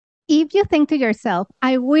if you think to yourself,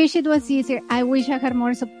 I wish it was easier, I wish I had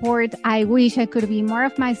more support, I wish I could be more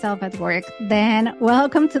of myself at work, then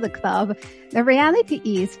welcome to the club. The reality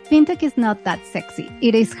is, fintech is not that sexy.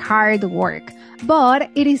 It is hard work,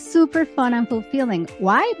 but it is super fun and fulfilling.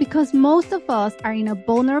 Why? Because most of us are in a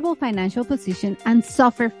vulnerable financial position and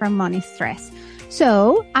suffer from money stress.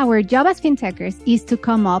 So our job as fintechers is to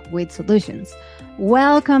come up with solutions.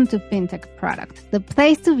 Welcome to Fintech Product, the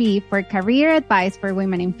place to be for career advice for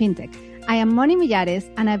women in fintech. I am Moni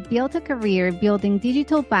Millares, and I've built a career building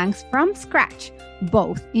digital banks from scratch,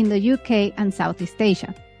 both in the UK and Southeast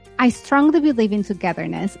Asia. I strongly believe in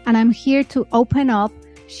togetherness, and I'm here to open up,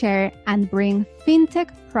 share, and bring fintech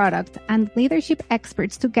product and leadership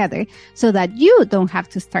experts together so that you don't have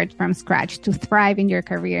to start from scratch to thrive in your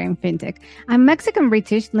career in fintech. I'm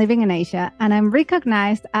Mexican-British living in Asia, and I'm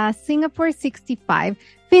recognized as Singapore 65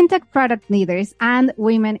 fintech product leaders and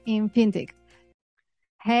women in fintech.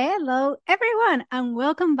 Hello, everyone, and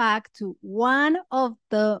welcome back to one of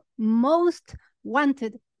the most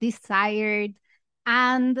wanted, desired,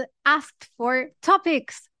 and asked for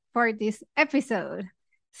topics for this episode.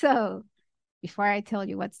 So before I tell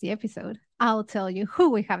you what's the episode, I'll tell you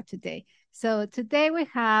who we have today. So today we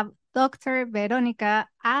have Dr. Veronica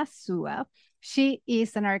Azua. She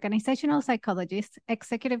is an organizational psychologist,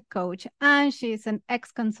 executive coach, and she's an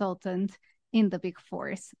ex-consultant in the Big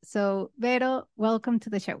Fours. So Vero, welcome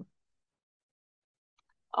to the show.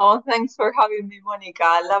 Oh, thanks for having me,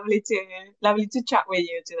 Monica. Lovely to chat with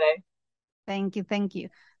you today. Thank you.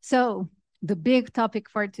 So the big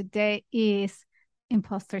topic for today is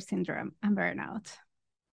imposter syndrome and burnout,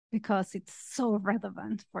 because it's so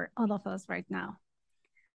relevant for all of us right now.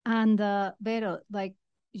 And Vero, like,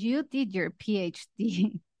 you did your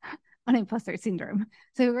PhD on imposter syndrome.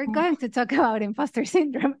 So we're going to talk about imposter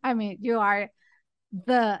syndrome. I mean, you are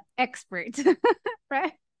the expert,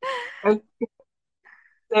 right? Okay.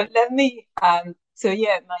 So let me,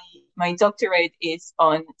 my doctorate is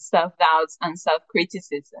on self-doubts and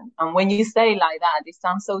self-criticism. And when you say like that, it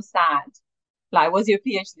sounds so sad. Like, what's your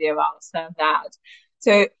PhD about? Self-doubt.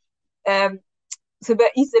 So there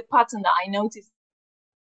is a pattern that I noticed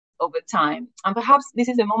over time. And perhaps this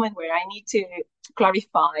is a moment where I need to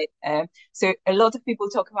clarify. So a lot of people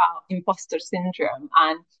talk about imposter syndrome,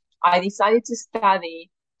 and I decided to study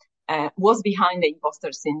what's behind the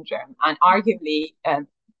imposter syndrome. And arguably,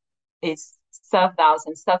 it's self-doubt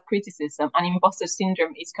and self-criticism. And imposter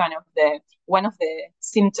syndrome is kind of one of the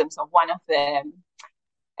symptoms of one of the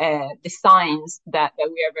signs that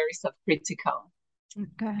we are very self-critical.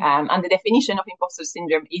 Okay. And the definition of imposter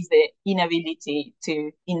syndrome is the inability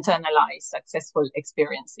to internalize successful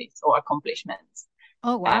experiences or accomplishments.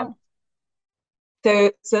 Oh, wow.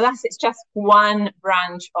 So it's just one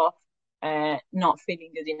branch of not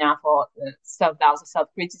feeling good enough, or self-doubt or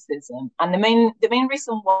self-criticism. And the main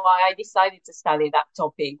reason why I decided to study that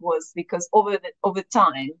topic was because over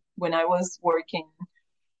time, when I was working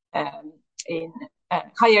in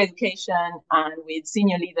higher education and with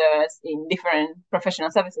senior leaders in different professional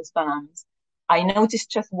services firms, I noticed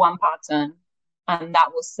just one pattern, and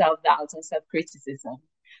that was self-doubt and self-criticism.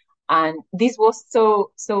 And this was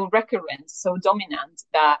so recurrent, so dominant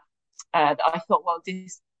that I thought, well,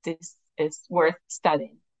 this is worth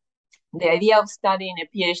studying. The idea of studying a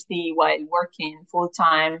PhD while working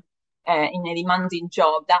full-time in a demanding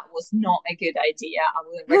job, that was not a good idea. I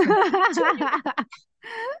wouldn't recommend it to anyone.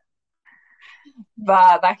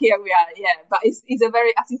 But here we are, yeah. But it's a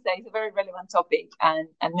very, as you say, it's a very relevant topic, and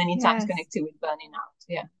many times connected with burning out.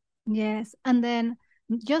 Yeah. Yes, and then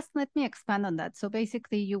just let me expand on that. So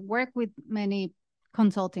basically, you work with many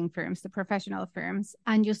consulting firms, the professional firms,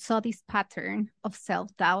 and you saw this pattern of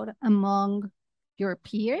self-doubt among your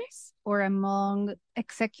peers or among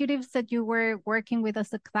executives that you were working with as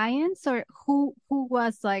the clients, or who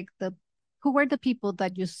were the people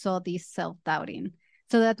that you saw this self-doubt in?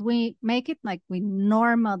 So that we make it like we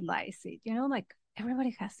normalize it, like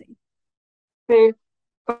everybody has it. So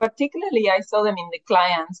particularly, I saw them in the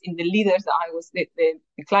clients, in the leaders that I was, the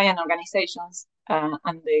client organizations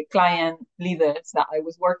and the client leaders that I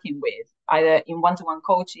was working with, either in one-to-one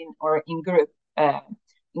coaching or in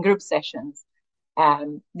group sessions.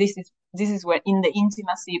 This is where, in the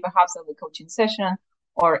intimacy perhaps of the coaching session,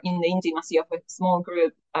 or in the intimacy of a small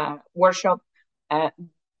group workshop,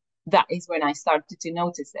 that is when I started to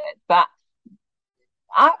notice it. But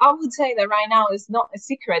I would say that right now it's not a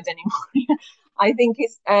secret anymore. I think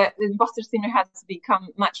it's the imposter syndrome has become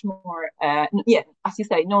much more, as you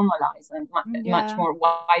say, normalized and much more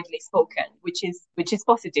widely spoken, which is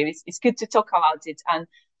positive. It's good to talk about it, and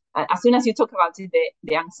as soon as you talk about it,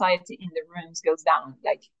 the anxiety in the rooms goes down.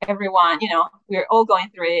 Like everyone, we're all going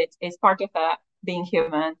through it. It's part of being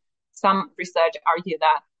human. Some research argue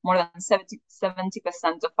that more than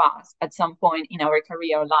 70% of us at some point in our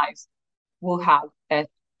career lives will have a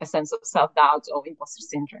sense of self-doubt or imposter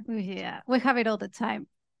syndrome. Yeah, we have it all the time.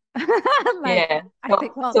 Yeah. I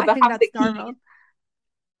think that's normal.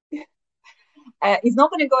 It's not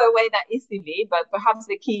going to go away that easily, but perhaps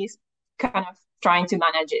the key is kind of trying to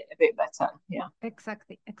manage it a bit better. Yeah.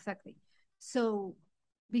 Exactly. So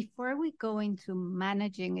before we go into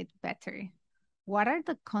managing it better, what are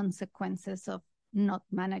the consequences of not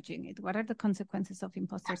managing it? What are the consequences of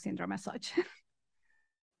imposter syndrome as such?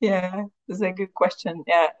 Yeah, that's a good question.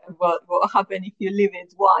 Yeah, what will happen if you leave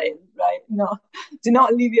it wild, right? No, do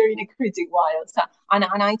not leave your inner critic wild. So, and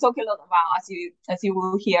I talk a lot about, as you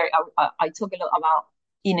will hear, I talk a lot about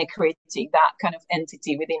inner critic, that kind of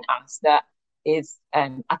entity within us that is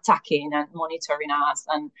attacking and monitoring us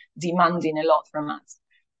and demanding a lot from us.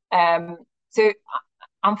 So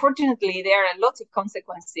unfortunately, there are a lot of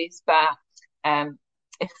consequences, but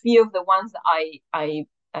a few of the ones that I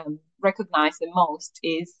recognize the most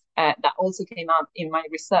is that also came up in my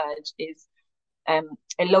research is a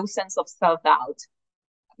low sense of self-doubt.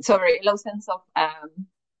 Sorry, a low sense of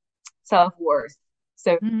self-worth.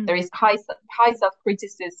 So there is high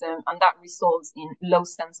self-criticism, and that results in low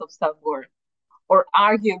sense of self-worth, or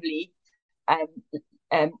arguably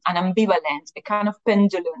an ambivalent, a kind of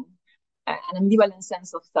pendulum, an ambivalent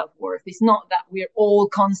sense of self-worth. It's not that we're all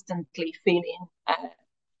constantly feeling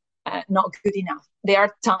not good enough. There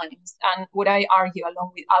are times, and what I argue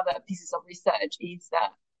along with other pieces of research is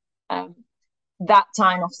that that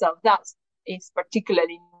time of self-doubt is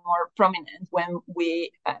particularly more prominent when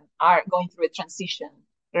we are going through a transition,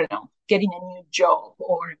 getting a new job,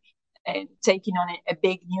 or taking on a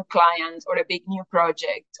big new client or a big new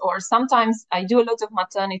project. Or sometimes I do a lot of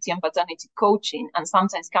maternity and paternity coaching, and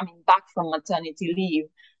sometimes coming back from maternity leave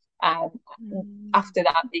after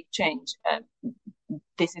that big change.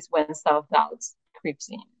 This is when self-doubt creeps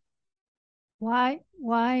in. Why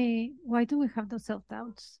do we have those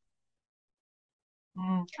self-doubts?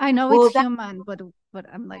 I know it's human, but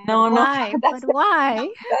I'm like, why? But why?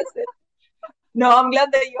 That's it. No, I'm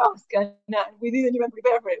glad that you asked. We didn't even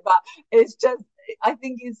prepare for it, but it's just, I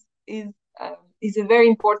think is very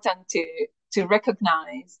important to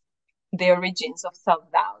recognize the origins of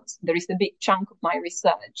self-doubt. There is a big chunk of my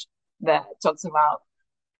research that talks about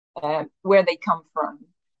where they come from,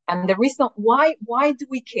 and the reason why do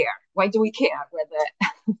we care? Why do we care whether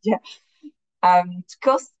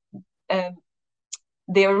because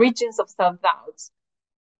the origins of self-doubt,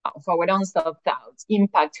 of our own self-doubt,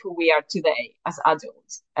 impact who we are today as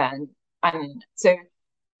adults, and so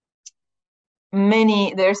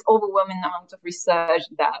there's overwhelming amount of research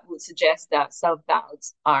that would suggest that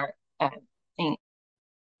self-doubts are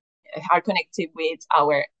connected with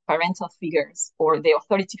our parental figures or the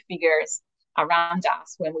authority figures around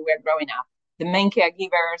us when we were growing up. The main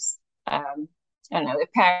caregivers, the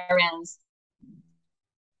parents,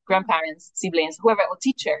 grandparents, siblings, whoever, or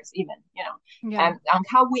teachers even, and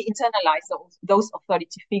how we internalize those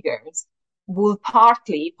authority figures will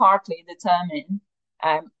partly determine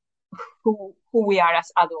who we are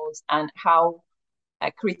as adults and how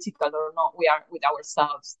critical or not we are with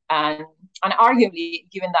ourselves. And arguably,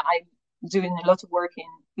 given that I'm doing a lot of work in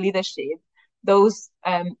leadership, those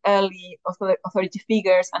early authority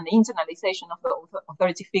figures and the internalization of the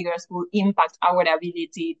authority figures will impact our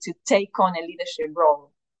ability to take on a leadership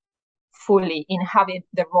role fully, in having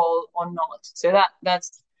the role or not. So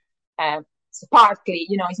that's partly,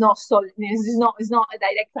 it's not so, it's not a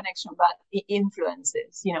direct connection, but it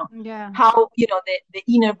influences, how, the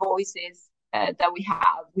inner voices that we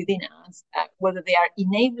have within us, whether they are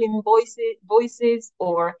enabling voices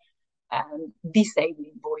or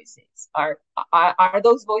disabling voices. Are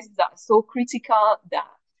those voices that are so critical that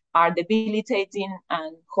are debilitating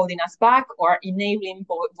and holding us back, or enabling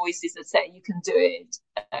voices that say you can do it,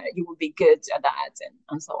 you will be good at that,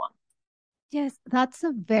 and so on? Yes, that's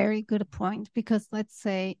a very good point, because let's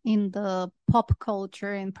say in the pop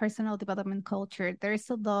culture and personal development culture, there's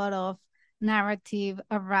a lot of narrative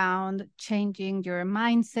around changing your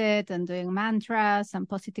mindset and doing mantras and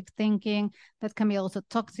positive thinking. That can be also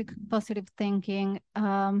toxic positive thinking.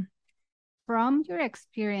 From your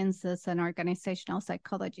experience as an organizational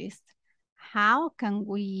psychologist, how can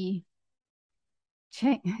we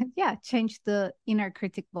change the inner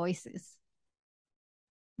critic voices?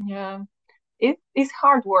 Yeah, it's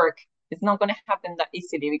hard work. It's not going to happen that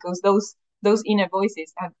easily, because those inner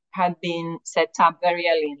voices had been set up very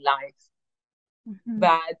early in life. Mm-hmm.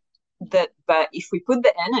 But but if we put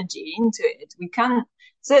the energy into it, we can.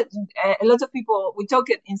 So a lot of people, we talk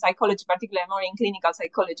in psychology, particularly more in clinical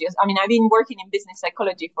psychology. I mean, I've been working in business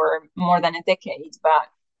psychology for more than a decade, but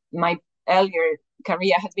my earlier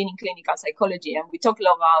career has been in clinical psychology, and we talk a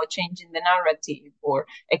lot about changing the narrative or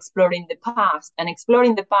exploring the past. And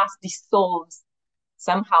exploring the past dissolves,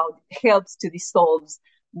 somehow helps to dissolve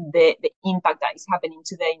the impact that is happening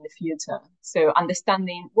today in the future. So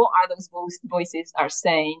understanding what are those voices are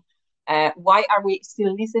saying, why are we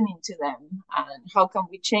still listening to them, and how can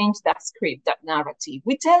we change that script, that narrative?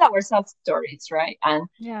 We tell ourselves stories, right? And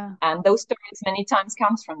those stories many times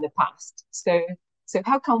comes from the past. So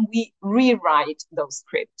how can we rewrite those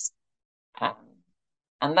scripts?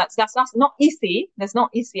 And that's not easy. That's not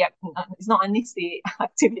easy. It's not an easy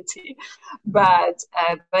activity, but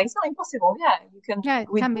it's not impossible. Yeah, you can. Yeah, it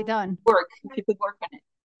can be done. Work if you could work on it.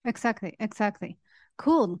 Exactly.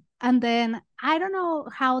 Cool. And then I don't know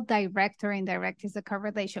how direct or indirect is the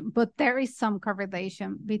correlation, but there is some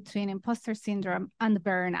correlation between imposter syndrome and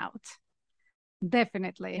burnout.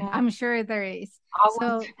 Definitely. Yeah. I'm sure there is.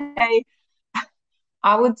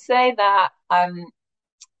 I would say that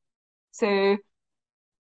so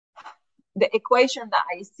the equation that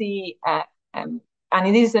I see, and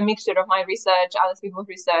it is a mixture of my research, other people's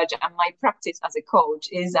research, and my practice as a coach,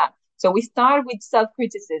 is that so we start with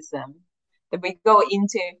self-criticism, that we go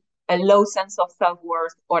into a low sense of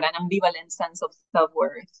self-worth or an ambivalent sense of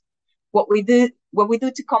self-worth. What we do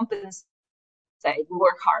to compensate, we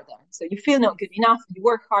work harder. So you feel not good enough, you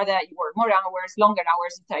work harder, you work more hours, longer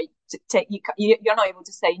hours. You're not able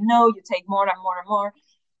to say no, you take more and more and more.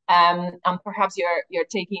 And perhaps you're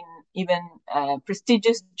taking even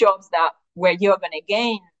prestigious jobs where you're going to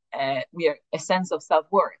gain a sense of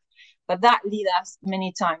self-worth, but that leads us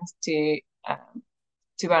many times to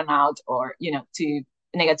burnout or to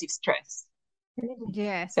negative stress.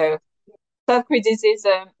 Yes. So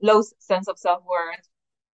self-criticism, low sense of self-worth,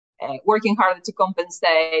 working harder to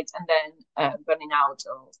compensate, and then burning out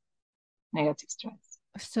or negative stress.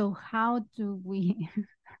 So how do we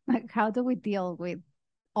deal with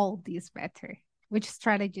all these better? Which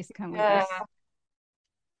strategies can we use?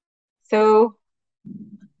 So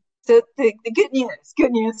the good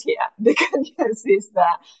news here, the good news is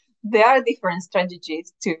that there are different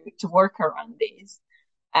strategies to work around this.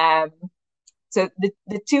 So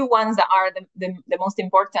the two ones that are the most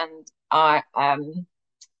important are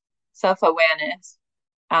self-awareness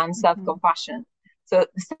and self-compassion. So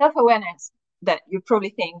the self-awareness, that you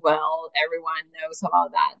probably think, well, everyone knows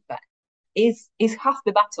about that, but is half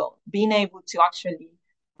the battle. Being able to actually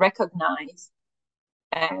recognize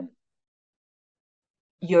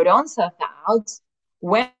your own self-doubts,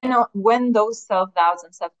 when those self-doubts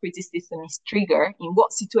and self-criticism is triggered, in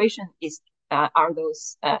what situation are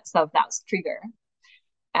those self-doubts triggered,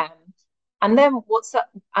 and then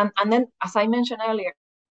and then, as I mentioned earlier,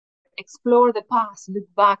 explore the past, look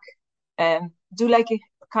back, do like a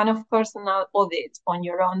kind of personal audit on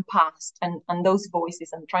your own past and those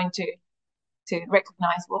voices, and trying to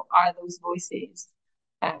recognize what are those voices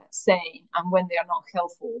saying and when they are not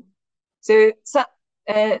helpful. So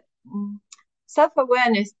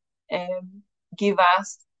self-awareness give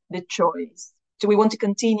us the choice. Do we want to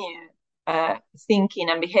continue thinking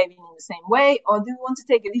and behaving in the same way, or do we want to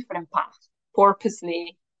take a different path,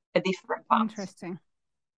 purposely a different path? Interesting.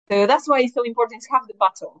 So that's why it's so important to have the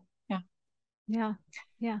battle. Yeah.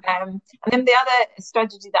 And then the other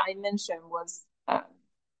strategy that I mentioned was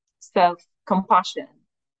self-compassion.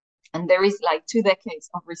 And there is like 2 decades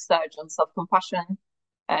of research on self-compassion.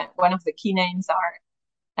 One of the key names are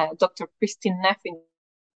Dr. Christine Neff in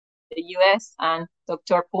the US and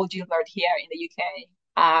Dr. Paul Gilbert here in the UK.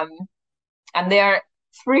 And there are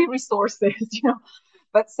free resources,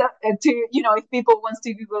 but if people want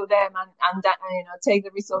to Google them and take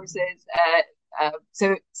the resources.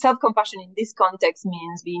 So self-compassion in this context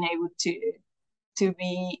means being able to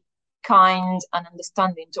be kind and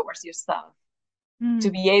understanding towards yourself, to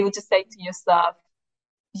be able to say to yourself,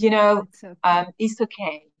 it's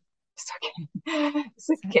okay. It's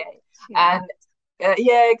okay. Yeah. And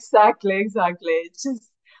exactly. It's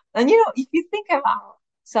just, and if you think about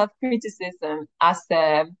self-criticism as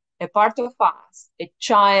a part of us, a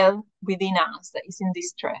child within us that is in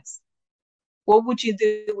distress, what would you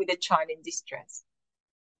do with a child in distress?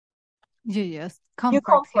 You just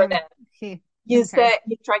comfort them. You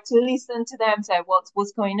try to listen to them, say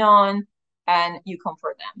what's going on, and you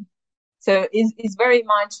comfort them. So it's very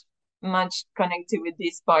much connected with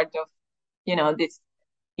this part of, this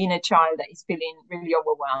inner child that is feeling really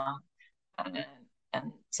overwhelmed,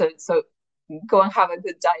 and so go and have a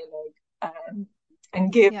good dialogue,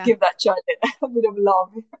 and give that child a bit of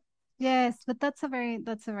love. Yes, but that's a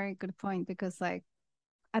very good point because like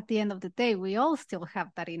at the end of the day, we all still have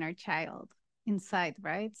that inner child inside,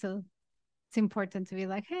 right? So it's important to be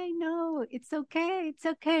like, hey, no, it's okay. It's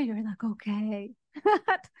okay. You're like, okay.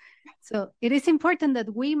 So it is important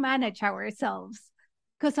that we manage ourselves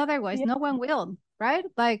because otherwise Yeah. no one will, right?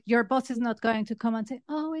 Like your boss is not going to come and say,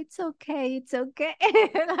 oh, it's okay. It's okay.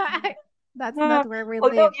 Like, that's Uh, not where we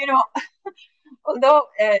although, live. although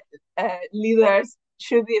leaders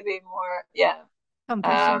should be a bit more, um,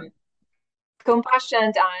 Compassionate.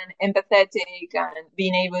 compassionate and empathetic and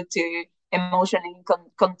being able to emotionally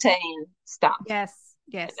contain stuff. Yes.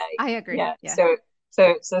 Yes. Like, I agree. yeah, Yeah. so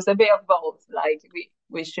it's a bit of both. Like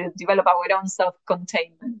we should develop our own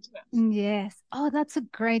self-containment. Yes. Oh, that's a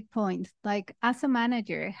great point. Like, as a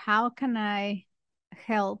manager, how can I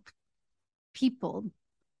help people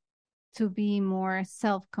to be more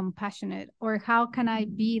self-compassionate? Or how can I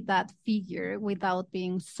be that figure without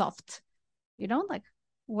being soft? You know, like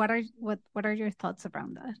what are your thoughts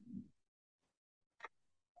around that?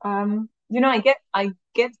 I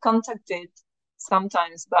get contacted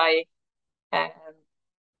sometimes by um,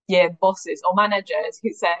 bosses or managers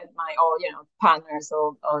who said partners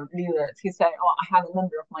or leaders who say, oh, I have a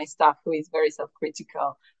member of my staff who is very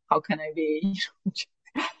self-critical. How can I be?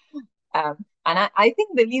 And I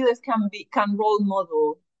think the leaders can role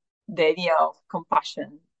model the idea of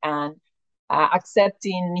compassion and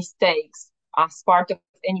accepting mistakes as part of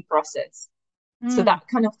any process. So Mm, that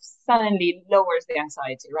kind of suddenly lowers the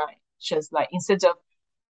anxiety, right? Just like instead of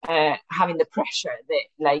having the pressure, the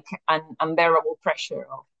like an unbearable pressure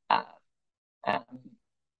of um,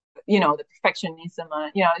 the perfectionism.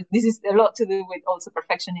 This is a lot to do with also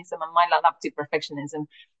perfectionism and maladaptive perfectionism.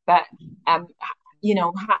 But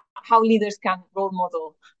how leaders can role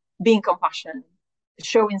model being compassion,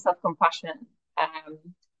 showing self-compassion,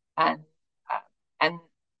 and uh, and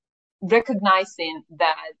recognizing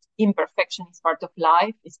that imperfection is part of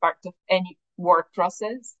life, is part of any work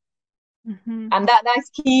process, hmm. and that's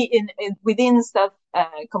key in within self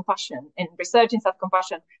compassion and research in self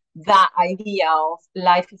compassion. That idea of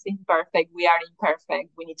life is imperfect, we are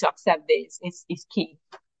imperfect, we need to accept this is key.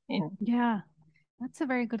 In Yeah, that's a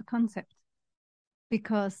very good concept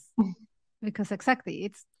because exactly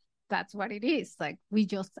it's that's what it is. Like we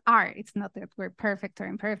just are. It's not that we're perfect or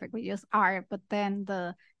imperfect. We just are. But then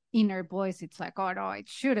the inner voice, it's like, oh no, it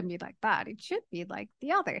shouldn't be like that. It should be like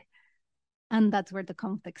the other. And that's where the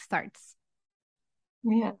conflict starts.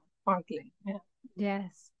 yeah, partly. Yeah.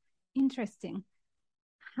 Yes. Interesting.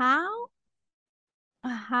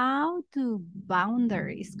 How do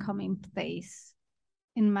boundaries come in place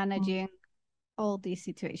in managing all these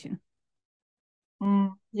situations?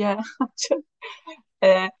 Yeah.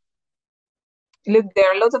 uh, Look,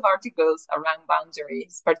 there are a lot of articles around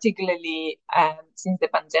boundaries, particularly since the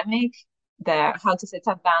pandemic, the how to set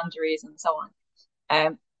up boundaries and so on.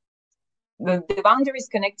 Um, the boundaries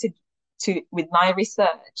connected to with my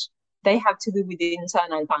research, they have to do with the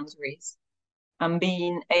internal boundaries and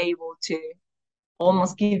being able to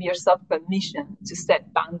almost give yourself permission to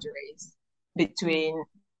set boundaries between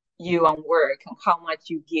you and work and how much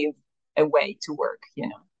you give away to work,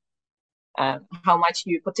 how much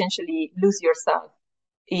you potentially lose yourself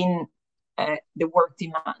in the work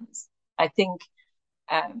demands. I think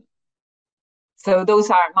so. Those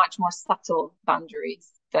are much more subtle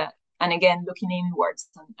boundaries that, and again, looking inwards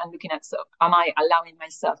and looking at, so am I allowing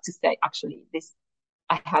myself to say, actually, this,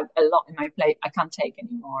 I have a lot in my plate, I can't take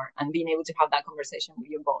anymore, and being able to have that conversation with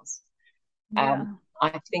your boss. Yeah.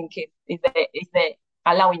 I think if they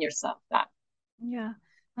allowing yourself that. Yeah.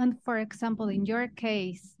 And for example, in your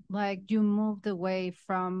case, like you moved away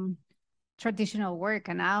from traditional work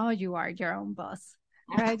and now you are your own boss,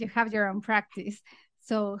 right? You have your own practice.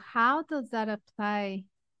 So how does that apply?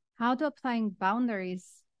 How do applying boundaries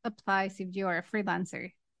applies if you are a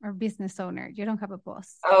freelancer or business owner? You don't have a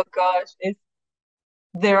boss. Oh gosh,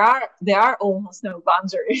 there are almost no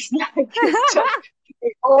boundaries. Like it's just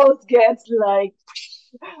it all gets like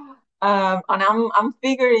and I'm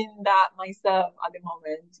figuring that myself at the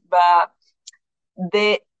moment. But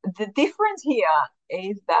the difference here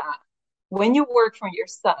is that when you work for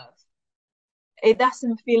yourself, it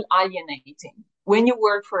doesn't feel alienating. When you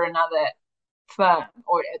work for another firm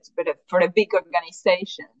or for a big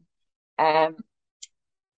organization, um,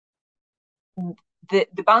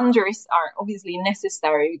 the boundaries are obviously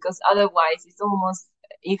necessary because otherwise it's almost,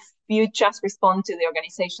 if you just respond to the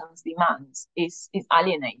organization's demands, is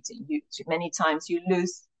alienating you. Many times you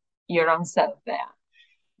lose your own self there.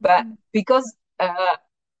 But Mhm. because as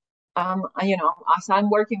I'm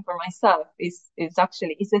working for myself, it's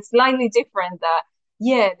actually it's a slightly different. That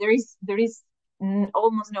yeah, there is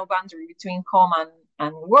almost no boundary between home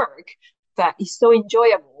and work, that is so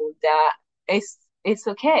enjoyable that it's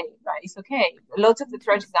okay, right? It's okay. Lots of the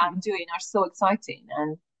projects that I'm doing are so exciting,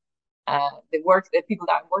 and the people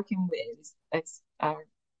that I'm working with, it's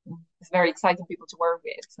very exciting people to work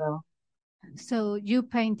with. So you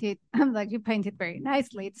painted, like you painted very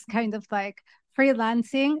nicely. It's kind of like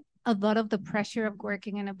freelancing. A lot of the pressure of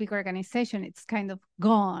working in a big organization, it's kind of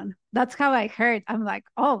gone. That's how I heard. I'm like,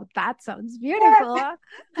 oh, that sounds beautiful. Yeah.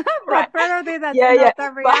 But Right. probably that's Yeah, not yeah.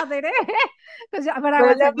 the reality. But I But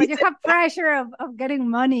was like, let me but you have pressure of getting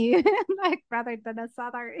money, like rather than a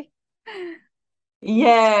salary.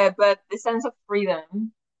 yeah, but the sense of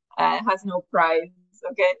freedom has no price.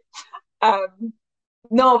 Okay. Um,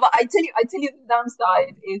 no, but I tell you the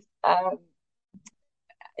downside is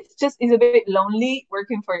it's a bit lonely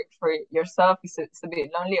working for yourself. It's a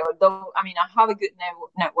bit lonely. Although I mean, I have a good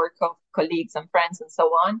network of colleagues and friends and so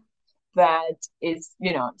on, but it's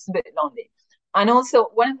a bit lonely. And also,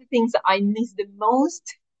 one of the things that I miss the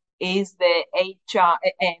most is the HR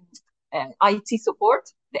IT support,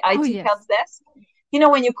 the Oh IT help yes. desk.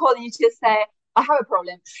 When you call and you just say, "I have a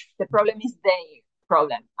problem." The problem is their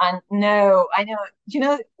problem, and no, I know,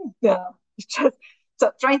 the just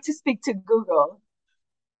so trying to speak to Google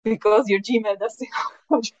because your Gmail doesn't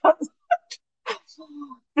just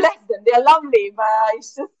bless them. They're lovely, but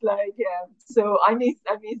it's just like yeah. So I miss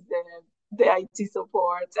the IT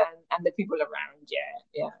support and the people around. Yeah,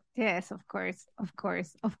 yeah. Yes, of course, of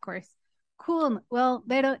course, of course. Cool. Well,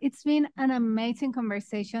 Vero, it's been an amazing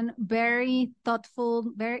conversation. Very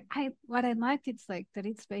thoughtful. Very. I what I liked. It's like that.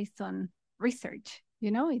 It's based on research.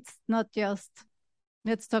 It's not just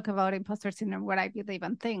let's talk about imposter syndrome. What I believe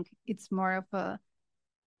and think. It's more of a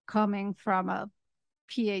coming from a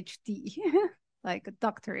PhD, like a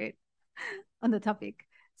doctorate on the topic.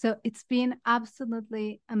 So it's been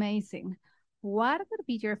absolutely amazing. What would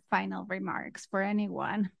be your final remarks for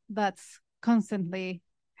anyone that's constantly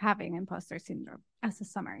having imposter syndrome as a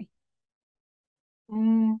summary?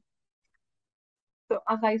 Mm, so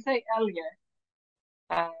as I said earlier,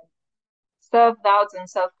 uh, self-doubt and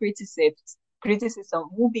criticism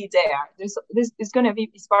will be there. This is going to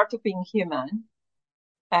be it's part of being human.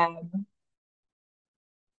 Um,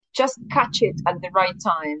 just catch it at the right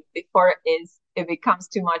time before it becomes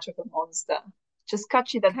too much of a monster. Just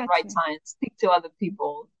catch it at the Catch right it. time. Speak to other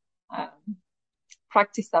people.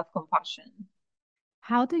 Practice self-compassion.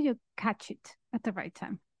 How do you catch it at the right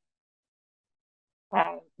time?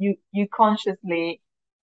 You consciously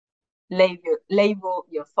label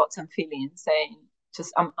your thoughts and feelings, saying,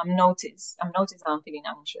 just I'm noticed. I'm noticed I'm feeling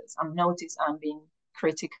anxious. I'm noticed I'm being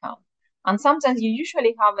critical. And sometimes you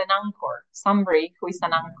usually have an anchor, somebody who is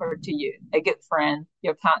an anchor to you, a good friend,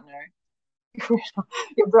 your partner,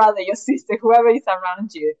 your brother, your sister, whoever is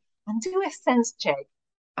around you, and do a sense check.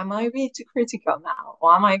 Am I being too critical now,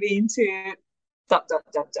 or am I being too dot dot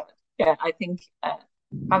dot dot? Yeah, I think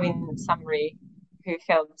having somebody who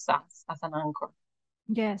helps us as an anchor.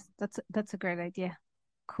 Yes, that's a great idea.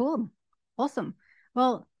 Cool. Awesome.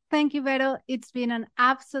 Well, thank you, Vero. It's been an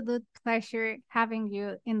absolute pleasure having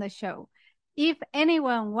you in the show. If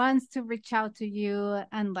anyone wants to reach out to you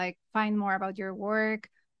and like find more about your work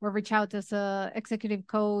or reach out as a executive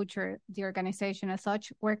coach or the organization as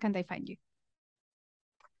such, where can they find you?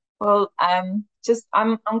 Well, just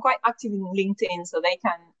I'm quite active in LinkedIn, so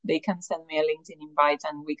they can send me a LinkedIn invite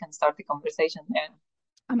and we can start the conversation there.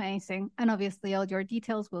 Amazing. And obviously all your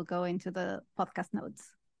details will go into the podcast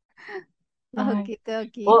notes. Right. Okay,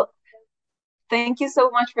 dokie. Well, thank you so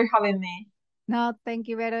much for having me. No, thank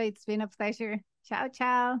you, Vero. It's been a pleasure. Ciao,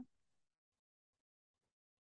 ciao.